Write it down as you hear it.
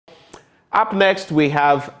Up next, we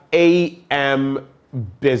have AM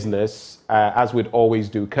Business, as we'd always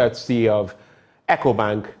do, courtesy of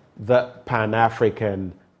EcoBank, the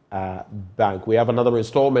Pan-African bank. We have another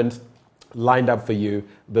installment lined up for you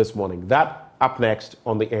this morning. That up next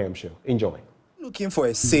on the AM show. Enjoy. Looking for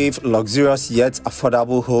a safe, luxurious yet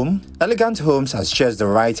affordable home? Elegant Homes has just the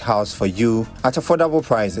right house for you at affordable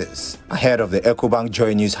prices. Ahead of the EcoBank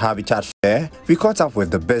JoyNews Habitat Fair, we caught up with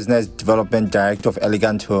the Business Development Director of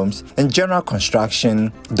Elegant Homes and General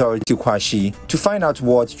Construction, Dorothy Kwashi, to find out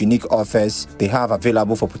what unique offers they have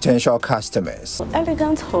available for potential customers.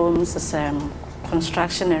 Elegant Homes is a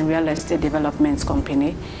construction and real estate development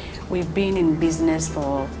company. We've been in business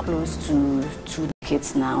for close to 2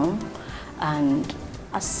 decades now. And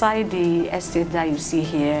aside the estate that you see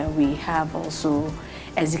here, we have also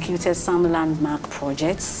executed some landmark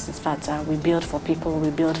projects. In fact, we build for people, we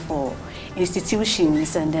build for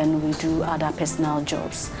institutions, and then we do other personal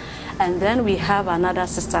jobs. And then we have another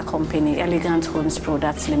sister company, Elegant Homes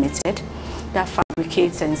Products Limited, that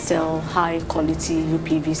fabricates and sells high quality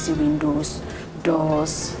UPVC windows,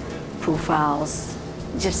 doors, profiles,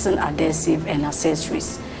 gypsum adhesive, and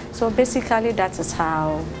accessories. So basically, that is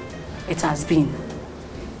how it has been.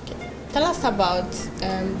 Tell us about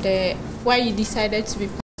why you decided to be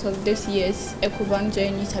part of this year's EcoBank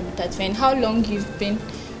JoyNews Habitat Fair and how long you've been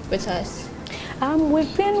with us.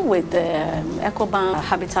 We've been with the EcoBank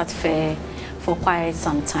Habitat Fair for quite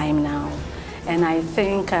some time now, and I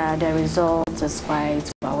think the result is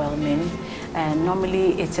quite overwhelming. And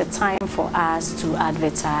normally it's a time for us to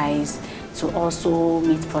advertise, to also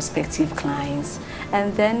meet prospective clients,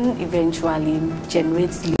 and then eventually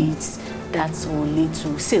generate leads that will lead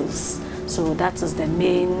to sales. So that is the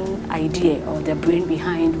main idea or the brain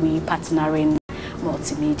behind we partnering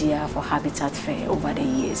multimedia for Habitat Fair over the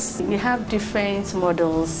years. We have different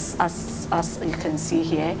models as you can see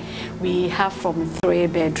here. We have from 3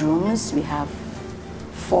 bedrooms, we have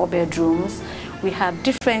 4 bedrooms, we have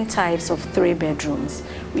different types of 3 bedrooms.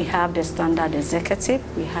 We have the standard executive,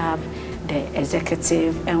 we have the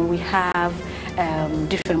executive, and we have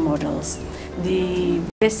different models. The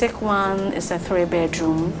basic one is a 3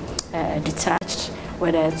 bedroom detached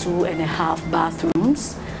with 2.5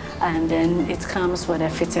 bathrooms, and then it comes with a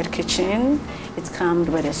fitted kitchen, it comes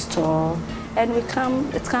with a store, and it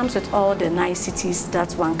comes with all the niceties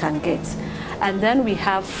that one can get. And then we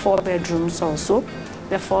have 4 bedrooms also.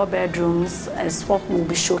 The 4 bedrooms is what we'll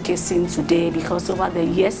be showcasing today, because over the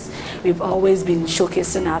years we've always been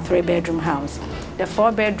showcasing our 3-bedroom house. The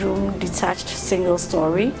 4-bedroom detached single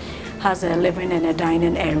story has a living and a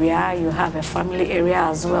dining area. You have a family area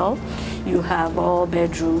as well. You have all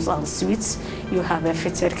bedrooms en suites. You have a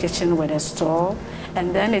fitted kitchen with a store,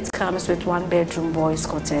 and then it comes with 1-bedroom boys'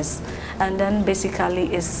 quarters, and then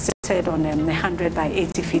basically it's seated on a 100 by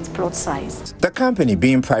 80 feet plot size. The company,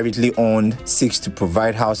 being privately owned, seeks to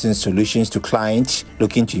provide housing solutions to clients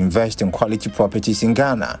looking to invest in quality properties in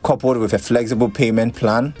Ghana. Coupled with a flexible payment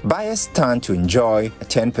plan, buyers stand to enjoy a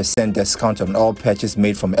 10% discount on all purchase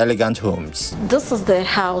made from Elegant Homes. This is the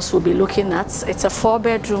house we'll be looking at. It's a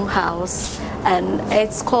 4-bedroom house, and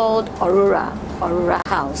it's called Aurora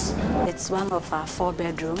House. It's one of our 4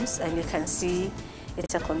 bedrooms, and you can see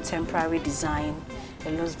it's a contemporary design.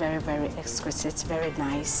 It looks very, very exquisite, very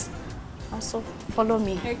nice. Also, follow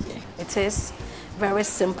me. Okay. It is very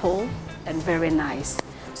simple and very nice.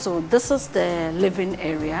 So this is the living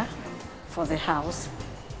area for the house,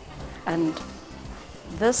 and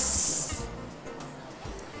this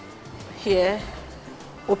here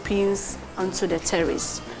opens onto the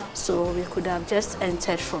terrace. So we could have just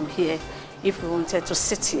entered from here if we wanted to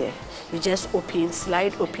sit here. You just open,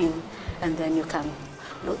 slide open, and then you can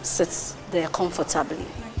sit there comfortably.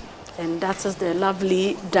 And that is the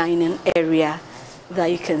lovely dining area that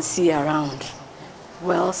you can see around.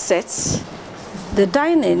 Well set. The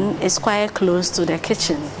dining is quite close to the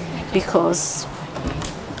kitchen because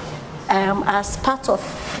as part of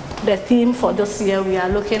the theme for this year, we are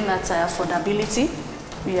looking at affordability,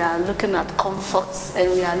 we are looking at comfort,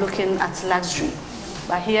 and we are looking at luxury.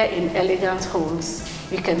 But here in Elegant Homes,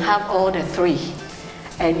 you can have all the 3,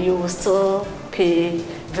 and you will still pay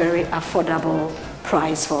very affordable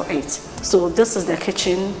price for it. So this is the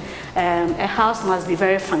kitchen. A house must be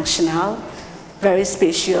very functional, very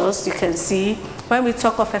spacious. You can see when we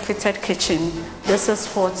talk of a fitted kitchen, this is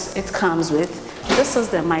what it comes with. This is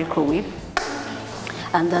the microwave,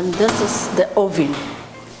 and then this is the oven.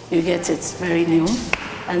 You get it, very new.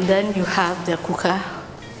 And then you have the cooker,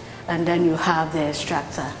 and then you have the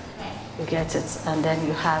extractor. You get it, and then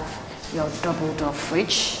you have your double door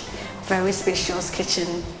fridge. Very spacious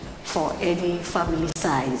kitchen for any family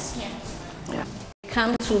size. Yeah.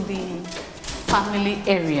 Come to the family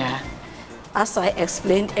area. As I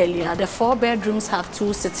explained earlier, the 4 bedrooms have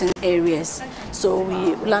 2 sitting areas. So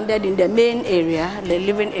we landed in the main area, the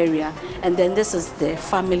living area, and then this is the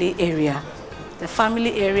family area. The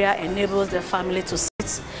family area enables the family to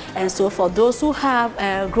sit. And so for those who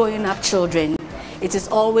have growing up children, it is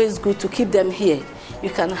always good to keep them here.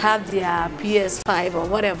 You can have their PS5 or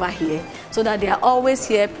whatever here, so that they are always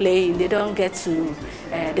here playing. They don't get to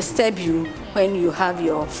disturb you when you have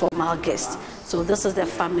your formal guests. So this is the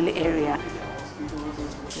family area.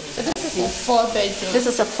 So this is a 4-bedroom. This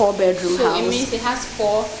is a 4-bedroom house. So it means it has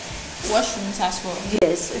 4 washrooms as well.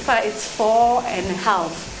 Yes, in fact it's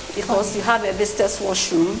 4.5 because you have a visitor's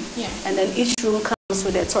washroom, and then each room comes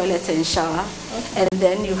with a toilet and shower, and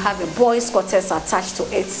then you have a boys' quarters attached to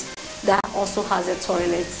it that also has a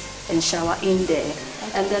toilet and shower in there.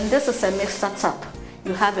 And then this is a mixed setup.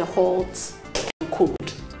 You have a hot and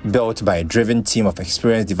cold. Built by a driven team of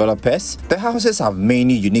experienced developers, the houses have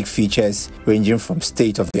many unique features ranging from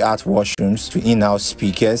state-of-the-art washrooms to in-house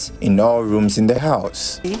speakers in all rooms in the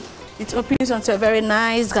house. It opens onto a very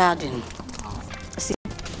nice garden. See,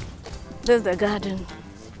 there's the garden.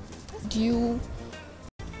 Do you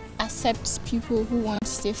accept people who want to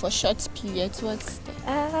stay for short periods?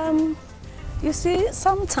 You see,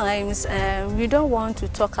 sometimes we don't want to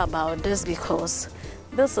talk about this because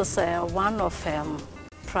this is one of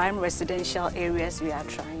prime residential areas we are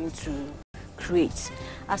trying to create.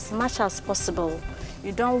 As much as possible,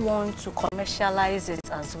 you don't want to commercialize it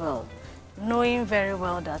as well, knowing very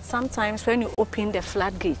well that sometimes when you open the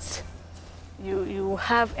floodgates, you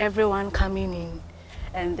have everyone coming in,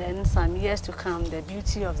 and then some years to come, the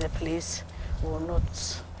beauty of the place will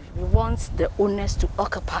not. We want the owners to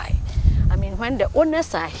occupy. I mean, when the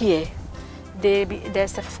owners are here,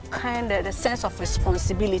 there's a kind of a sense of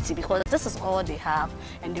responsibility because this is all they have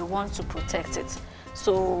and they want to protect it.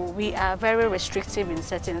 So we are very restrictive in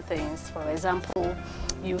certain things. For example,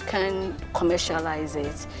 you can't commercialize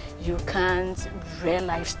it. You can't rear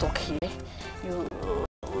livestock here.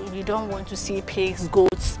 You don't want to see pigs,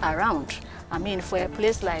 goats around. I mean, for a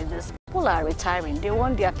place like this, people are retiring. They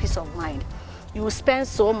want their peace of mind. You will spend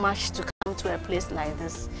so much to come to a place like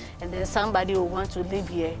this, and then somebody will want to live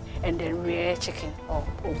here and then rear chicken or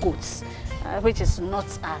goats, which is not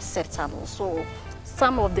acceptable. So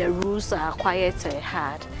some of the rules are quite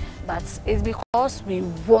hard, but it's because we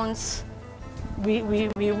want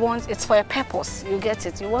it's for a purpose. You get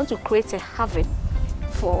it? You want to create a haven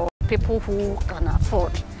for people who can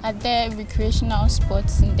afford. Are there recreational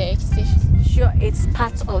spots in the estate? Sure, it's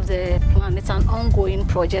part of the plan. It's an ongoing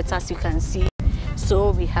project, as you can see.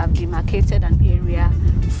 So we have demarcated an area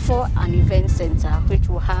for an event center, which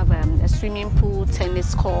will have a swimming pool,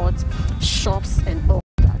 tennis court, shops, and all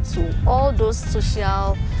that. So all those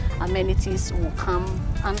social amenities will come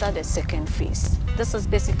under the second phase. This is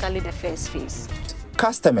basically the first phase.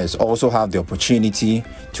 Customers also have the opportunity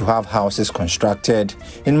to have houses constructed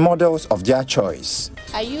in models of their choice.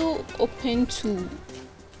 Are you open to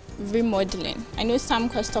remodeling? I know some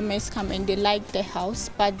customers come and they like the house,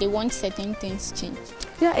 but they want certain things changed.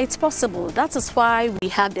 Yeah, it's possible. That is why we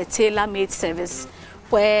have the tailor-made service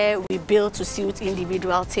where we build to suit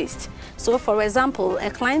individual taste. So for example,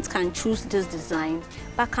 a client can choose this design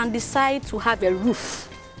but can decide to have a roof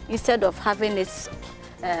instead of having it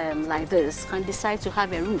like this, can decide to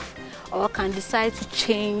have a roof, or can decide to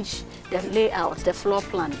change the layout, the floor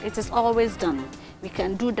plan. It is always done. We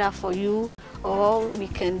can do that for you, or we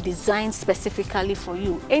can design specifically for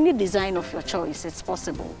you. Any design of your choice, it's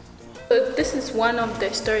possible. So this is one of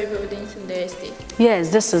the story buildings in the estate?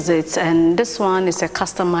 Yes, this is it. And this one is a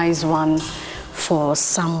customized one for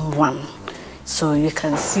someone. So you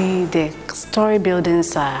can see the story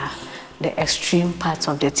buildings are the extreme part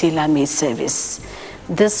of the tailor-made service.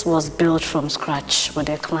 This was built from scratch with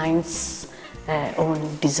the client's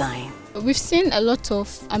own design. We've seen a lot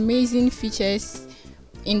of amazing features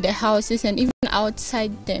in the houses and even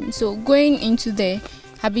outside them. So going into the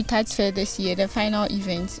Habitat Fair this year, the final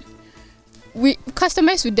event,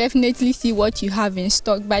 customers will definitely see what you have in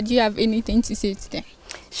stock, but do you have anything to say to them?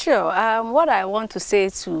 Sure. What I want to say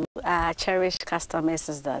to our cherished customers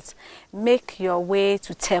is that make your way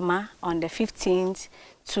to Tema on the 15th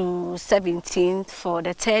to 17th for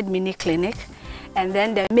the 3rd mini clinic, and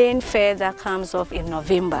then the main fair that comes off in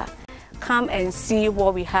November. Come and see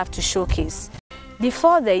what we have to showcase.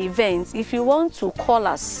 Before the event, if you want to call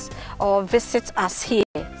us or visit us here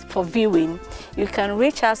for viewing, you can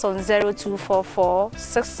reach us on 0244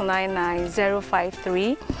 699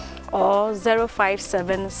 053 or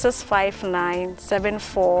 057 659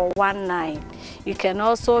 7419. You can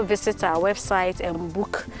also visit our website and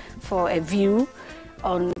book for a view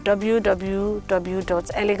on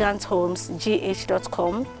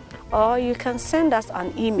www.eleganthomesgh.com, or you can send us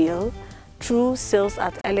an email through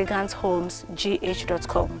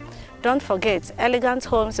sales@eleganthomesgh.com. Don't forget, Elegant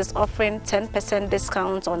Homes is offering 10%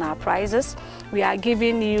 discount on our prices. We are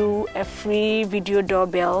giving you a free video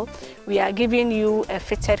doorbell. We are giving you a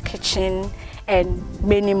fitted kitchen and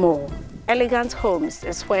many more. Elegant Homes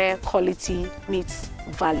is where quality meets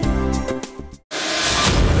value.